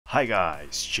Hi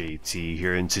guys, JT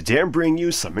here, and today I'm bringing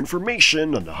you some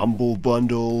information on the Humble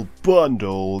Bundle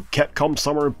Capcom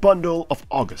Summer Bundle of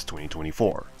August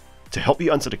 2024 to help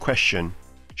you answer the question,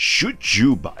 should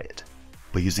you buy it?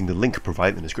 By using the link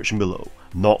provided in the description below,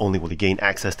 not only will you gain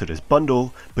access to this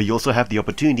bundle, but you also have the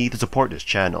opportunity to support this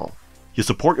channel. Your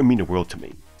support will mean the world to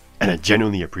me, and I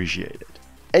genuinely appreciate it.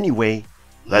 Anyway,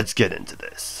 let's get into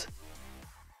this.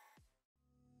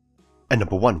 At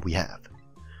number 1 we have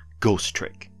Ghost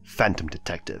Trick Phantom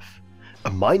Detective, a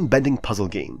mind-bending puzzle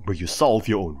game where you solve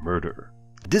your own murder.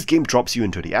 This game drops you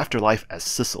into the afterlife as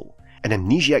Sissel, an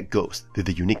amnesiac ghost with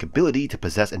the unique ability to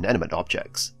possess inanimate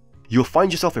objects. You'll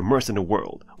find yourself immersed in a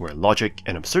world where logic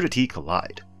and absurdity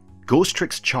collide. Ghost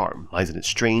Trick's charm lies in its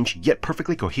strange yet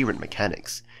perfectly coherent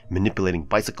mechanics, manipulating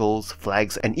bicycles,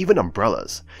 flags, and even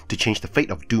umbrellas to change the fate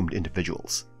of doomed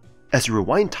individuals. As you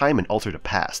rewind time and alter the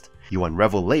past, you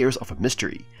unravel layers of a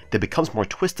mystery that becomes more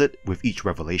twisted with each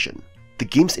revelation. The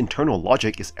game's internal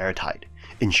logic is airtight,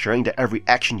 ensuring that every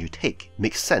action you take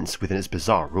makes sense within its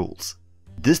bizarre rules.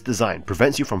 This design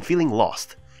prevents you from feeling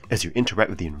lost as you interact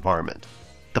with the environment.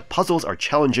 The puzzles are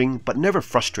challenging but never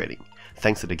frustrating,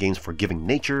 thanks to the game's forgiving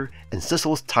nature and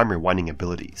Sissel's time rewinding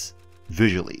abilities.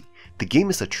 Visually, the game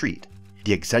is a treat.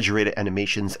 The exaggerated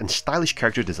animations and stylish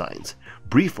character designs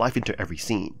breathe life into every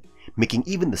scene, making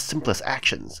even the simplest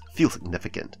actions feel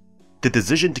significant. The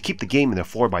decision to keep the game in a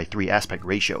 4:3 aspect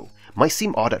ratio might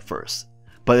seem odd at first,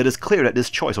 but it is clear that this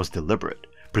choice was deliberate,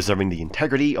 preserving the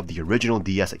integrity of the original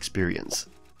DS experience.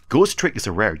 Ghost Trick is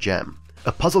a rare gem,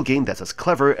 a puzzle game that's as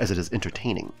clever as it is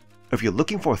entertaining. If you're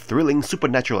looking for a thrilling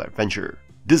supernatural adventure,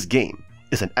 this game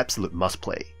is an absolute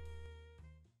must-play.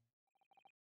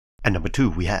 At number 2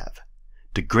 we have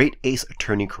The Great Ace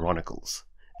Attorney Chronicles,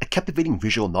 a captivating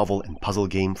visual novel and puzzle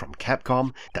game from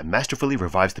Capcom that masterfully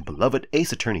revives the beloved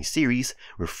Ace Attorney series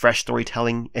with fresh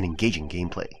storytelling and engaging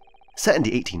gameplay. Set in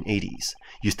the 1880s,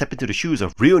 you step into the shoes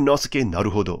of Ryunosuke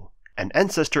Naruhodo, an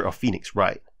ancestor of Phoenix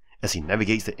Wright, as he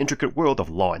navigates the intricate world of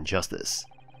law and justice.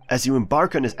 As you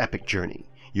embark on this epic journey,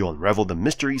 you'll unravel the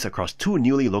mysteries across 2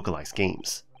 newly localized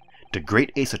games, The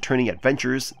Great Ace Attorney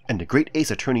Adventures and The Great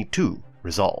Ace Attorney 2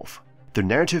 Resolve. The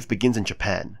narrative begins in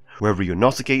Japan, where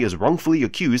Ryunosuke is wrongfully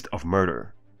accused of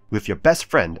murder. With your best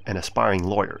friend and aspiring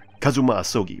lawyer, Kazuma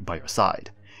Asogi, by your side,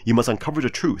 you must uncover the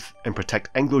truth and protect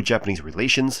Anglo-Japanese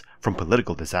relations from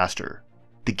political disaster.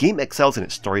 The game excels in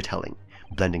its storytelling,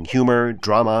 blending humor,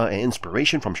 drama, and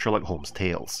inspiration from Sherlock Holmes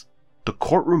tales. The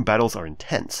courtroom battles are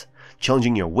intense,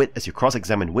 challenging your wit as you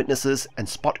cross-examine witnesses and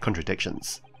spot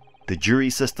contradictions. The jury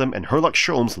system and Herlock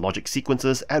Sholmes' logic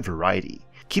sequences add variety,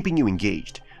 keeping you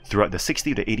engaged throughout the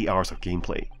 60 to 80 hours of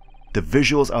gameplay. The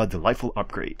visuals are a delightful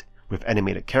upgrade, with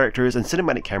animated characters and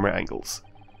cinematic camera angles.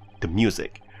 The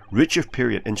music, rich with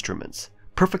period instruments,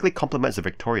 perfectly complements the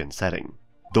Victorian setting.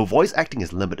 Though voice acting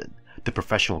is limited, the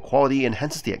professional quality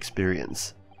enhances the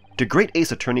experience. The Great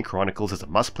Ace Attorney Chronicles is a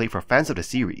must-play for fans of the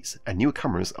series and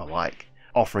newcomers alike,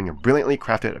 offering a brilliantly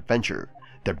crafted adventure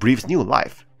that breathes new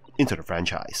life into the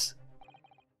franchise.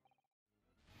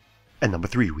 At number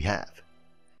 3 we have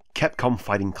Capcom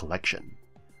Fighting Collection,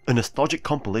 a nostalgic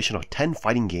compilation of 10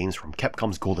 fighting games from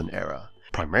Capcom's golden era,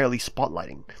 primarily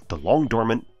spotlighting the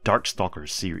long-dormant Darkstalkers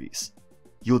series.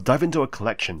 You'll dive into a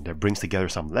collection that brings together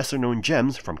some lesser-known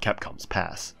gems from Capcom's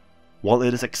past. While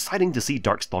it is exciting to see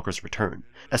Darkstalkers return,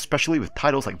 especially with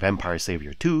titles like Vampire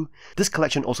Savior 2, this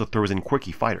collection also throws in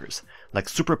quirky fighters like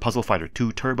Super Puzzle Fighter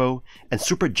 2 Turbo and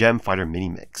Super Gem Fighter Mini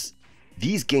Mix.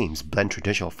 These games blend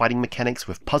traditional fighting mechanics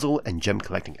with puzzle and gem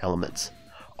collecting elements,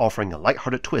 offering a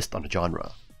lighthearted twist on the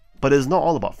genre. But it is not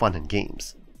all about fun and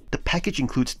games. The package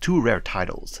includes 2 rare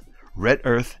titles, Red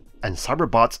Earth and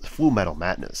Cyberbot's Full Metal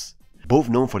Madness, both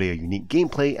known for their unique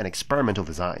gameplay and experimental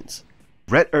designs.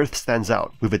 Red Earth stands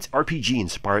out with its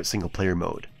RPG-inspired single-player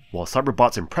mode, while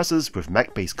Cyberbot's impresses with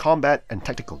mech-based combat and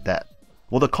tactical depth.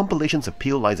 While the compilation's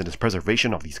appeal lies in its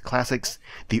preservation of these classics,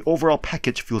 the overall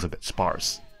package feels a bit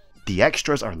sparse. The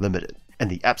extras are limited, and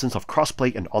the absence of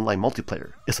crossplay and online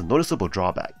multiplayer is a noticeable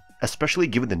drawback, especially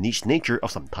given the niche nature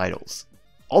of some titles.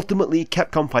 Ultimately,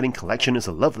 Capcom Fighting Collection is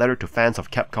a love letter to fans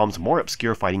of Capcom's more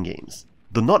obscure fighting games.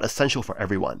 Though not essential for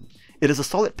everyone, it is a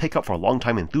solid pickup for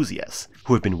longtime enthusiasts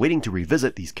who have been waiting to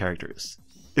revisit these characters.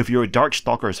 If you're a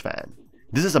Darkstalkers fan,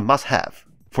 this is a must-have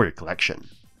for your collection.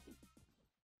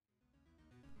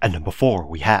 At number 4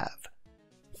 we have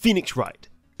Phoenix Wright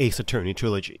Ace Attorney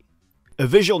Trilogy, a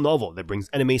visual novel that brings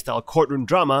anime-style courtroom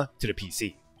drama to the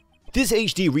PC. This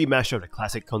HD remaster of the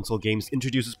classic console games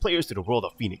introduces players to the world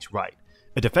of Phoenix Wright,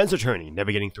 a defense attorney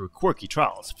navigating through quirky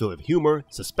trials filled with humor,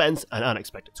 suspense, and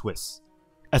unexpected twists.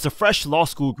 As a fresh law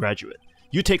school graduate,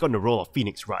 you take on the role of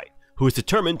Phoenix Wright, who is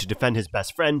determined to defend his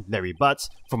best friend, Larry Butts,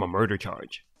 from a murder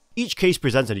charge. Each case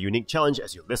presents a unique challenge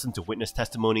as you listen to witness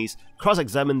testimonies,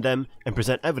 cross-examine them, and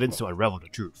present evidence to unravel the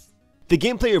truth. The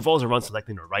gameplay revolves around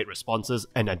selecting the right responses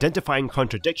and identifying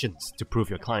contradictions to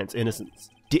prove your client's innocence.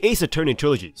 The Ace Attorney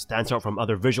Trilogy stands out from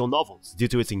other visual novels due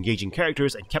to its engaging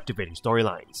characters and captivating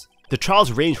storylines. The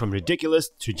trials range from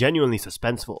ridiculous to genuinely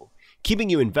suspenseful,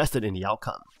 keeping you invested in the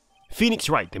outcome. Phoenix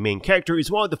Wright, the main character, is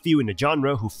one of the few in the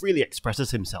genre who freely expresses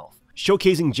himself,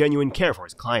 showcasing genuine care for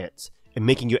his clients and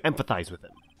making you empathize with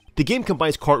him. The game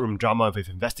combines courtroom drama with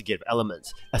investigative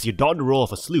elements as you don the role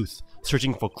of a sleuth,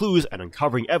 searching for clues and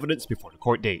uncovering evidence before the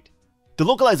court date. The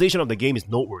localization of the game is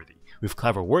noteworthy, with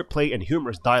clever wordplay and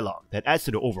humorous dialogue that adds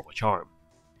to the overall charm.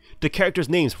 The characters'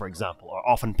 names, for example, are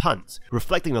often puns,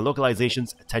 reflecting the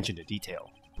localization's attention to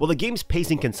detail. While the game's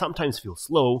pacing can sometimes feel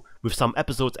slow, with some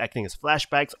episodes acting as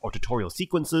flashbacks or tutorial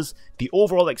sequences, the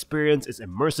overall experience is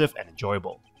immersive and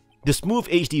enjoyable. The smooth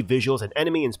HD visuals and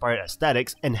anime-inspired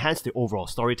aesthetics enhance the overall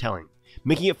storytelling,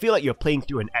 making it feel like you're playing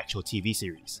through an actual TV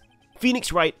series.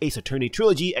 Phoenix Wright Ace Attorney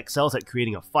Trilogy excels at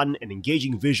creating a fun and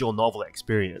engaging visual novel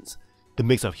experience. The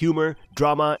mix of humor,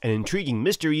 drama, and intriguing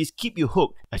mysteries keep you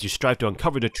hooked as you strive to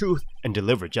uncover the truth and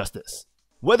deliver justice.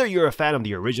 Whether you're a fan of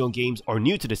the original games or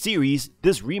new to the series,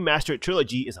 this remastered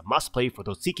trilogy is a must-play for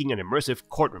those seeking an immersive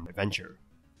courtroom adventure.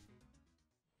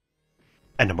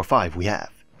 At number 5 we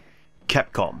have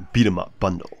Capcom Beat-em Up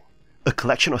Bundle, a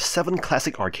collection of 7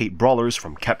 classic arcade brawlers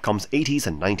from Capcom's 80s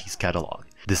and 90s catalog,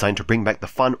 designed to bring back the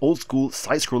fun old-school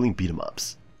side-scrolling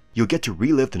beat-em-ups. You'll get to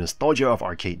relive the nostalgia of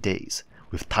arcade days,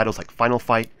 with titles like Final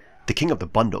Fight, the king of the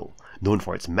bundle, known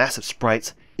for its massive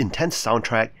sprites, intense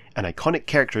soundtrack, and iconic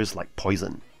characters like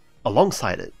Poison.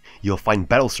 Alongside it, you'll find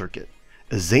Battle Circuit,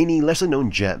 a zany,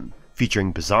 lesser-known gem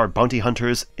featuring bizarre bounty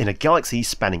hunters in a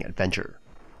galaxy-spanning adventure.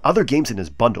 Other games in this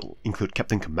bundle include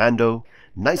Captain Commando,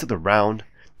 Knights of the Round,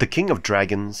 The King of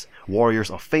Dragons, Warriors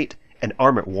of Fate, and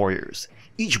Armored Warriors,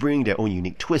 each bringing their own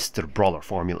unique twist to the brawler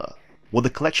formula. While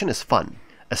the collection is fun,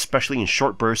 especially in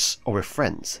short bursts or with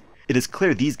friends, it is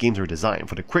clear these games were designed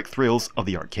for the quick thrills of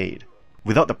the arcade.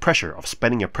 Without the pressure of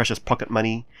spending your precious pocket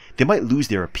money, they might lose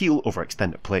their appeal over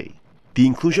extended play. The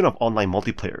inclusion of online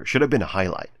multiplayer should have been a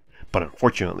highlight, but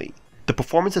unfortunately, the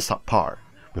performance is subpar,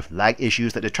 with lag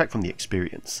issues that detract from the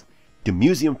experience. The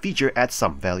museum feature adds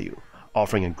some value,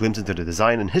 offering a glimpse into the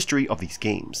design and history of these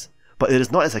games, but it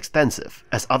is not as extensive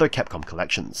as other Capcom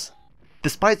collections.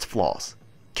 Despite its flaws,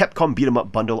 Capcom Beat-em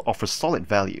Up Bundle offers solid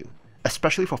value,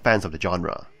 especially for fans of the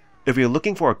genre. If you're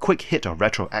looking for a quick hit of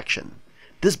retro action,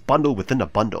 this bundle within a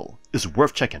bundle is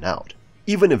worth checking out,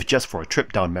 even if just for a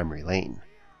trip down memory lane.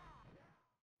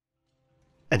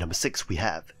 At number 6 we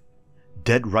have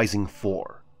Dead Rising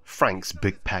 4, Frank's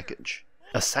Big Package,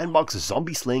 a sandbox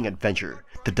zombie-slaying adventure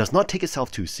that does not take itself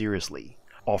too seriously,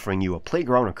 offering you a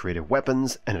playground of creative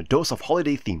weapons and a dose of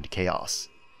holiday-themed chaos.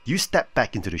 You step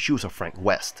back into the shoes of Frank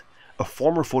West, a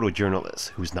former photojournalist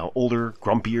who's now older,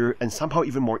 grumpier, and somehow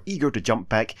even more eager to jump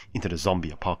back into the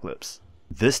zombie apocalypse.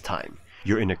 This time,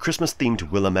 you're in a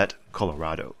Christmas-themed Willamette,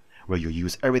 Colorado, where you'll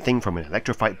use everything from an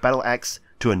electrified battle axe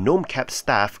to a gnome-capped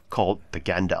staff called the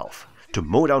Gandalf to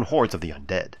mow down hordes of the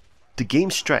undead. The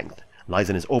game's strength lies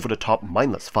in its over-the-top,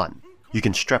 mindless fun. You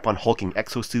can strap on hulking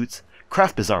exosuits,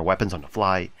 craft bizarre weapons on the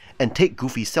fly, and take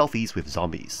goofy selfies with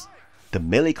zombies. The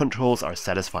melee controls are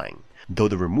satisfying, though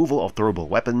the removal of throwable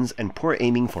weapons and poor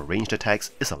aiming for ranged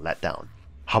attacks is a letdown.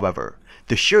 However,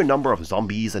 the sheer number of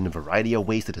zombies and the variety of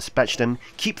ways to dispatch them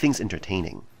keep things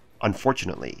entertaining.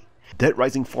 Unfortunately, Dead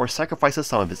Rising 4 sacrifices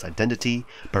some of its identity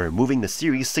by removing the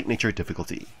series' signature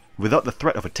difficulty. Without the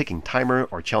threat of a ticking timer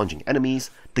or challenging enemies,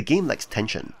 the game lacks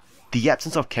tension. The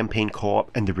absence of campaign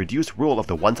co-op and the reduced role of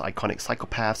the once iconic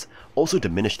psychopaths also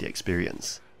diminish the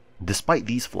experience. Despite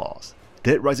these flaws,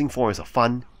 Dead Rising 4 is a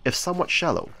fun, if somewhat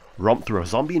shallow, romp through a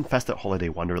zombie-infested holiday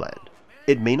wonderland.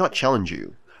 It may not challenge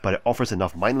you, but it offers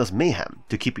enough mindless mayhem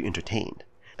to keep you entertained,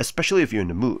 especially if you're in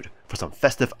the mood for some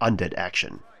festive undead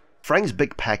action. Frank's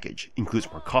Big Package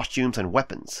includes more costumes and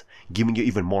weapons, giving you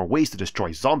even more ways to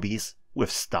destroy zombies with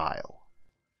style.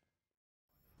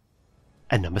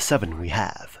 At number 7 we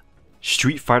have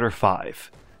Street Fighter V,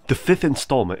 the 5th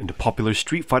installment in the popular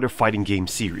Street Fighter fighting game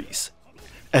series.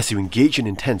 As you engage in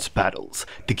intense battles,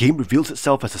 the game reveals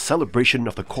itself as a celebration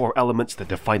of the core elements that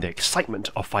define the excitement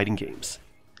of fighting games.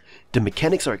 The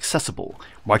mechanics are accessible,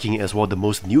 marking it as one of the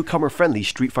most newcomer-friendly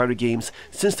Street Fighter games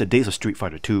since the days of Street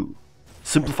Fighter II.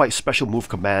 Simplified special move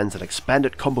commands and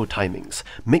expanded combo timings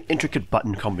make intricate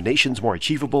button combinations more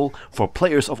achievable for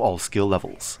players of all skill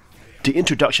levels. The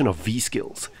introduction of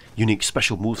V-skills, unique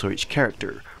special moves for each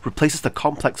character, replaces the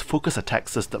complex focus attack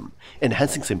system,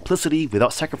 enhancing simplicity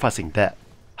without sacrificing depth.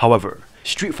 However,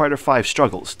 Street Fighter V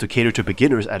struggles to cater to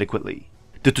beginners adequately.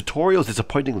 The tutorial is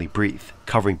disappointingly brief,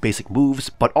 covering basic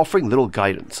moves but offering little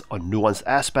guidance on nuanced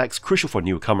aspects crucial for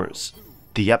newcomers.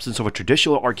 The absence of a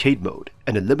traditional arcade mode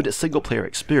and a limited single-player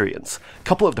experience,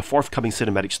 coupled with the forthcoming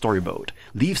cinematic story mode,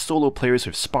 leaves solo players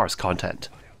with sparse content.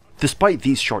 Despite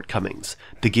these shortcomings,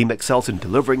 the game excels in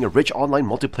delivering a rich online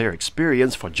multiplayer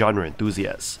experience for genre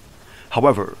enthusiasts.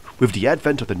 However, with the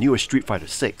advent of the newest Street Fighter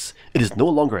VI, it is no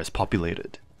longer as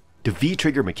populated. The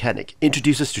V-trigger mechanic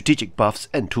introduces strategic buffs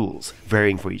and tools,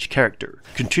 varying for each character,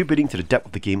 contributing to the depth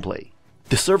of the gameplay.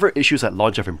 The server issues at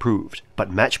launch have improved,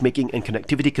 but matchmaking and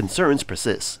connectivity concerns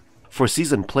persist. For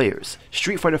seasoned players,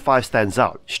 Street Fighter V stands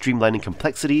out, streamlining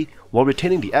complexity while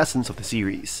retaining the essence of the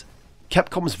series.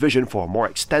 Capcom's vision for a more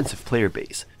extensive player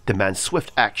base demands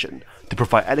swift action to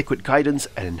provide adequate guidance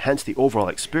and enhance the overall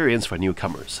experience for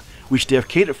newcomers, which they have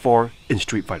catered for in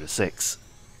Street Fighter VI.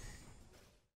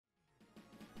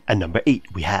 At number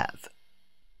 8 we have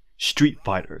Street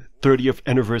Fighter 30th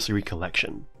Anniversary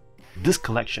Collection. This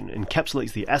collection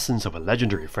encapsulates the essence of a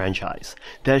legendary franchise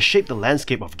that has shaped the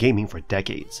landscape of gaming for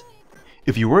decades.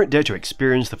 If you weren't there to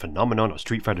experience the phenomenon of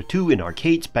Street Fighter II in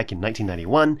arcades back in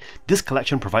 1991, this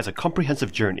collection provides a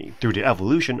comprehensive journey through the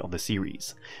evolution of the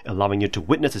series, allowing you to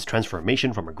witness its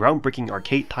transformation from a groundbreaking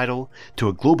arcade title to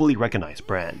a globally recognized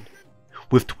brand.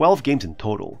 With 12 games in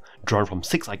total, drawn from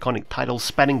 6 iconic titles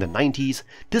spanning the 90s,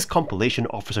 this compilation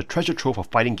offers a treasure trove of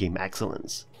fighting game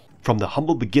excellence. From the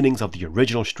humble beginnings of the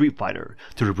original Street Fighter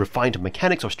to the refined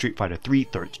mechanics of Street Fighter III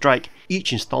Third Strike,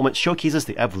 each installment showcases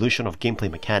the evolution of gameplay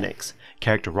mechanics,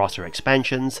 character roster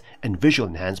expansions, and visual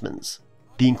enhancements.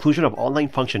 The inclusion of online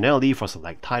functionality for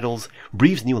select titles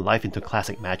breathes new life into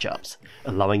classic matchups,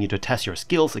 allowing you to test your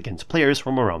skills against players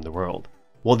from around the world.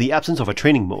 While the absence of a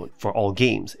training mode for all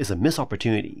games is a missed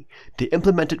opportunity, the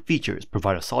implemented features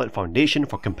provide a solid foundation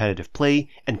for competitive play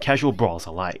and casual brawls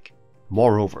alike.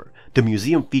 Moreover, the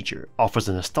museum feature offers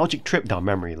a nostalgic trip down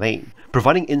memory lane,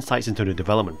 providing insights into the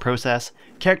development process,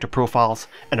 character profiles,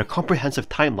 and a comprehensive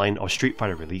timeline of Street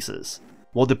Fighter releases.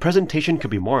 While the presentation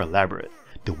could be more elaborate,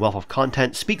 the wealth of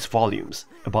content speaks volumes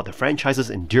about the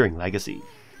franchise's enduring legacy.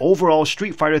 Overall,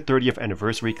 Street Fighter 30th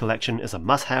Anniversary Collection is a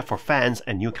must-have for fans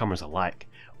and newcomers alike,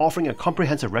 offering a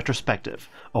comprehensive retrospective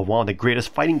of one of the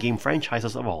greatest fighting game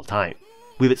franchises of all time.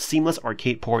 With its seamless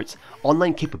arcade ports,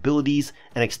 online capabilities,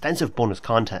 and extensive bonus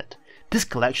content, this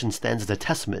collection stands as a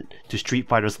testament to Street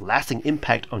Fighter's lasting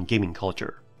impact on gaming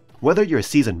culture. Whether you're a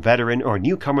seasoned veteran or a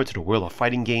newcomer to the world of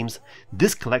fighting games,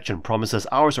 this collection promises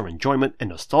hours of enjoyment and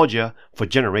nostalgia for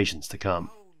generations to come.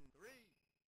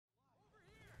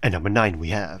 At number 9 we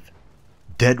have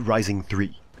Dead Rising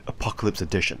 3 Apocalypse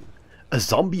Edition, a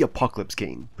zombie apocalypse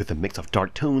game with a mix of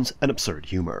dark tones and absurd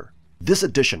humor. This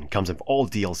edition comes with all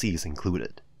DLCs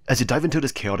included. As you dive into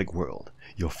this chaotic world,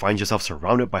 you'll find yourself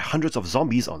surrounded by hundreds of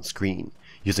zombies on screen,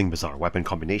 using bizarre weapon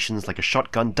combinations like a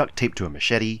shotgun duct taped to a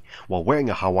machete, while wearing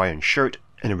a Hawaiian shirt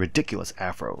and a ridiculous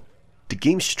afro. The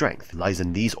game's strength lies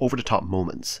in these over-the-top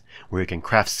moments, where you can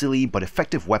craft silly but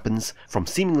effective weapons from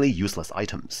seemingly useless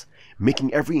items,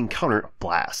 making every encounter a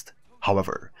blast.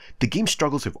 However, the game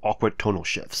struggles with awkward tonal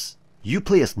shifts. You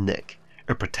play as Nick,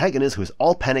 a protagonist who is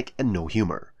all panic and no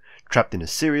humor, trapped in a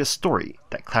serious story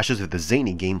that clashes with the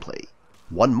zany gameplay.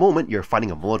 One moment you're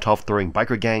fighting a Molotov-throwing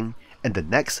biker gang, and the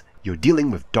next you're dealing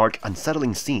with dark,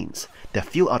 unsettling scenes that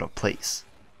feel out of place.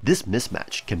 This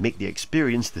mismatch can make the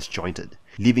experience disjointed,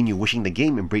 leaving you wishing the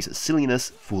game embraces silliness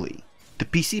fully. The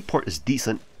PC port is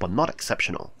decent, but not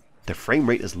exceptional. The frame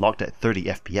rate is locked at 30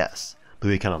 FPS, though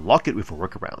you can unlock it with a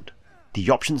workaround. The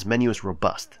options menu is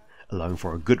robust, allowing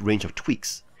for a good range of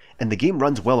tweaks, and the game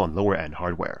runs well on lower-end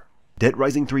hardware. Dead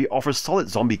Rising 3 offers solid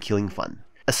zombie killing fun,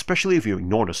 especially if you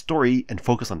ignore the story and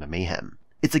focus on the mayhem.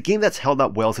 It's a game that's held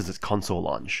up well since its console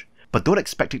launch, but don't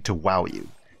expect it to wow you,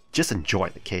 just enjoy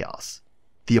the chaos.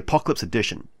 The Apocalypse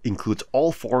Edition includes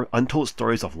all 4 Untold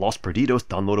Stories of Los Perdidos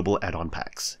downloadable add-on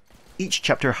packs. Each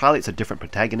chapter highlights a different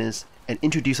protagonist and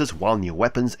introduces wild new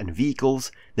weapons and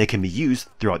vehicles that can be used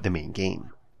throughout the main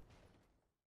game.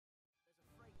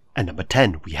 At number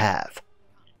 10 we have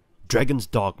Dragon's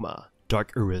Dogma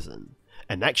Dark Arisen,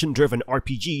 an action-driven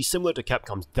RPG similar to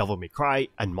Capcom's Devil May Cry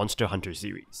and Monster Hunter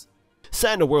series.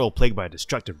 Set in a world plagued by a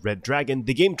destructive red dragon,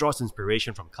 the game draws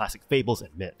inspiration from classic fables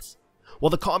and myths. While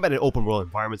the combat and open-world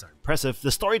environments are impressive,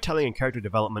 the storytelling and character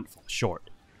development fall short.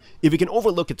 If you can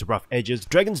overlook its rough edges,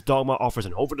 Dragon's Dogma offers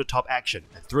an over-the-top action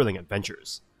and thrilling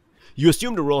adventures. You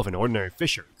assume the role of an ordinary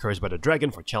fisher cursed by the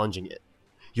dragon for challenging it.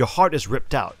 Your heart is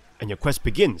ripped out, and your quest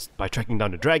begins by tracking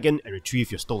down the dragon and retrieve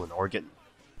your stolen organ.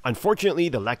 Unfortunately,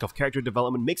 the lack of character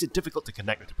development makes it difficult to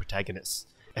connect with the protagonists,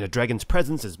 and the dragon's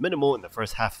presence is minimal in the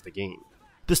first half of the game.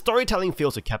 The storytelling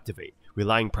fails to captivate,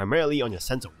 relying primarily on your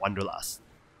sense of wanderlust.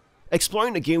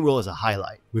 Exploring the game world is a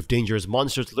highlight, with dangerous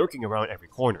monsters lurking around every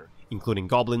corner, including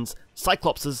goblins,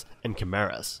 cyclopses, and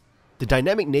chimeras. The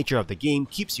dynamic nature of the game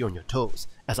keeps you on your toes,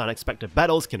 as unexpected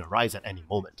battles can arise at any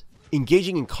moment.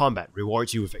 Engaging in combat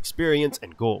rewards you with experience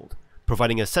and gold,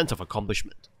 providing a sense of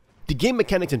accomplishment. The game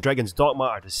mechanics in Dragon's Dogma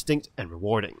are distinct and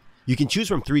rewarding. You can choose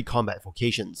from 3 combat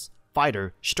vocations: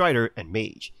 Fighter, Strider, and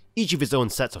Mage, each with its own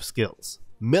sets of skills.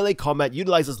 Melee combat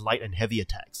utilizes light and heavy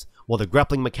attacks, while the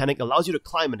grappling mechanic allows you to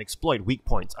climb and exploit weak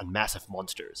points on massive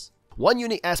monsters. One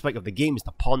unique aspect of the game is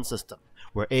the pawn system,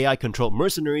 where AI-controlled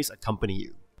mercenaries accompany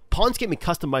you. Pawns can be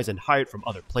customized and hired from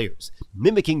other players,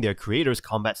 mimicking their creators'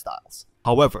 combat styles.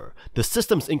 However, the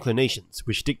system's inclinations,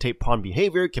 which dictate pawn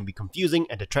behavior, can be confusing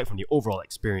and detract from the overall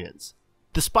experience.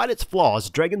 Despite its flaws,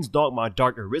 Dragon's Dogma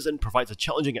Dark Arisen provides a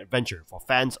challenging adventure for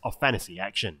fans of fantasy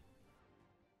action.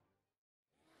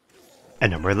 At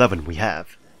number 11 we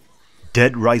have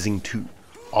Dead Rising 2,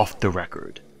 Off the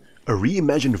Record. A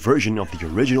reimagined version of the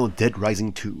original Dead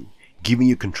Rising 2, giving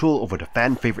you control over the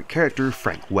fan-favorite character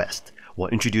Frank West,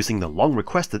 while introducing the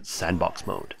long-requested sandbox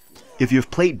mode. If you've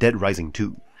played Dead Rising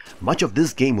 2, much of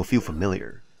this game will feel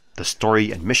familiar. The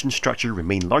story and mission structure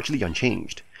remain largely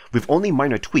unchanged, with only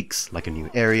minor tweaks like a new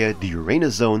area, the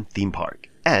Uranus Zone theme park,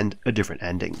 and a different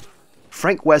ending.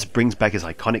 Frank West brings back his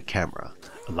iconic camera,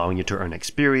 allowing you to earn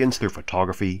experience through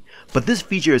photography, but this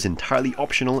feature is entirely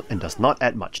optional and does not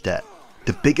add much depth.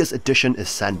 The biggest addition is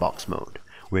sandbox mode,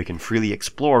 where you can freely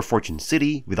explore Fortune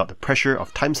City without the pressure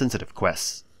of time-sensitive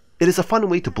quests. It is a fun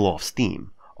way to blow off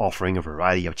steam, offering a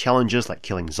variety of challenges like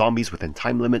killing zombies within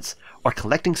time limits or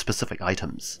collecting specific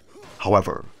items.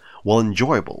 However, while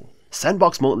enjoyable,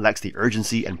 sandbox mode lacks the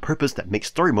urgency and purpose that makes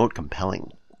story mode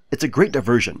compelling. It's a great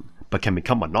diversion, but can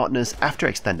become monotonous after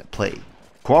extended play.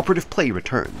 Cooperative play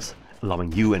returns,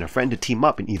 allowing you and a friend to team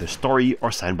up in either story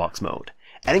or sandbox mode,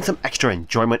 adding some extra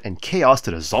enjoyment and chaos to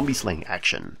the zombie slaying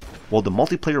action. While the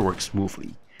multiplayer works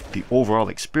smoothly, the overall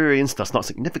experience does not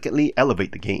significantly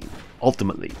elevate the game.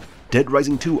 Ultimately, Dead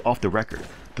Rising 2 Off the Record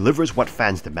delivers what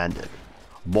fans demanded: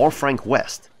 more Frank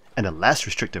West and a less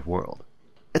restrictive world.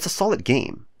 It's a solid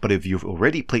game, but if you've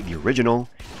already played the original,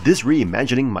 this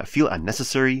reimagining might feel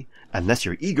unnecessary unless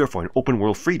you're eager for an open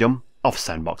world freedom of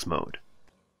sandbox mode.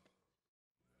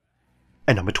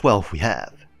 At number 12 we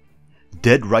have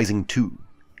Dead Rising 2,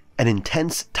 an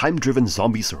intense, time-driven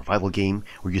zombie survival game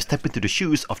where you step into the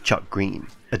shoes of Chuck Green,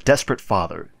 a desperate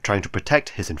father trying to protect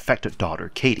his infected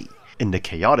daughter Katie in the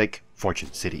chaotic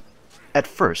Fortune City. At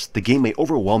first, the game may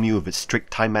overwhelm you with its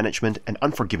strict time management and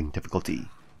unforgiving difficulty.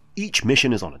 Each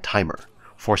mission is on a timer,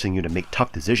 forcing you to make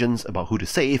tough decisions about who to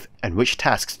save and which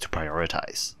tasks to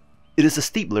prioritize. It is a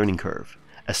steep learning curve,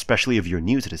 especially if you're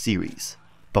new to the series,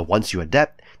 but once you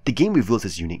adapt, the game reveals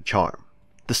its unique charm.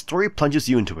 The story plunges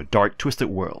you into a dark, twisted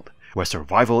world, where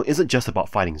survival isn't just about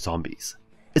fighting zombies.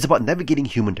 It's about navigating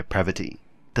human depravity.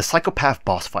 The psychopath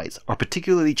boss fights are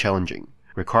particularly challenging,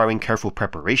 requiring careful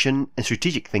preparation and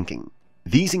strategic thinking.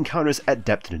 These encounters add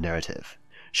depth to the narrative,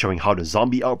 showing how the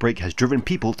zombie outbreak has driven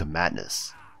people to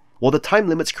madness. While the time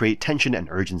limits create tension and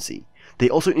urgency, they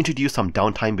also introduce some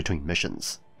downtime between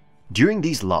missions. During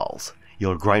these lulls,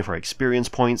 you'll grind for experience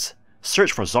points,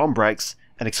 search for zombrax,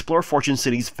 and explore Fortune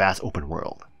City's vast open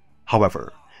world.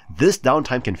 However, this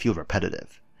downtime can feel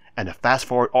repetitive, and a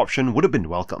fast-forward option would have been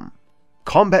welcome.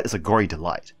 Combat is a gory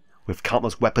delight, with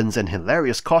countless weapons and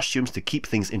hilarious costumes to keep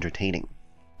things entertaining.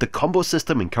 The combo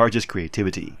system encourages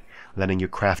creativity, letting you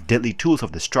craft deadly tools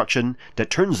of destruction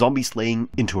that turn zombie slaying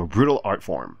into a brutal art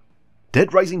form.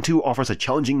 Dead Rising 2 offers a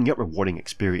challenging yet rewarding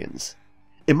experience.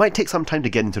 It might take some time to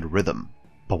get into the rhythm,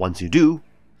 but once you do,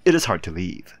 it is hard to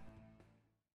leave.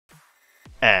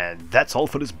 And that's all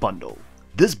for this bundle.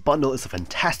 This bundle is a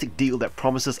fantastic deal that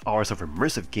promises hours of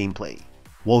immersive gameplay.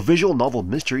 While visual novel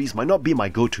mysteries might not be my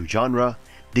go-to genre,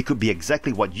 they could be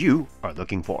exactly what you are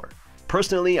looking for.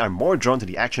 Personally, I'm more drawn to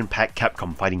the action-packed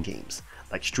Capcom fighting games,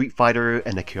 like Street Fighter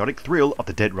and the chaotic thrill of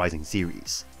the Dead Rising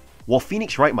series. While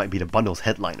Phoenix Wright might be the bundle's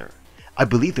headliner, I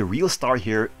believe the real star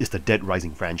here is the Dead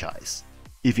Rising franchise.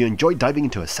 If you enjoy diving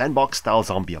into a sandbox-style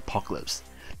zombie apocalypse,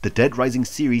 the Dead Rising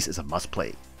series is a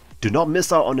must-play. Do not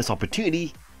miss out on this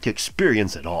opportunity to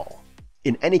experience it all.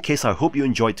 In any case, I hope you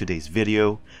enjoyed today's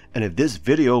video, and if this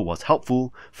video was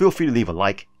helpful, feel free to leave a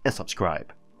like and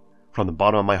subscribe. From the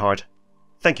bottom of my heart,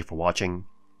 thank you for watching,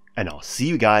 and I'll see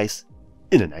you guys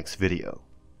in the next video.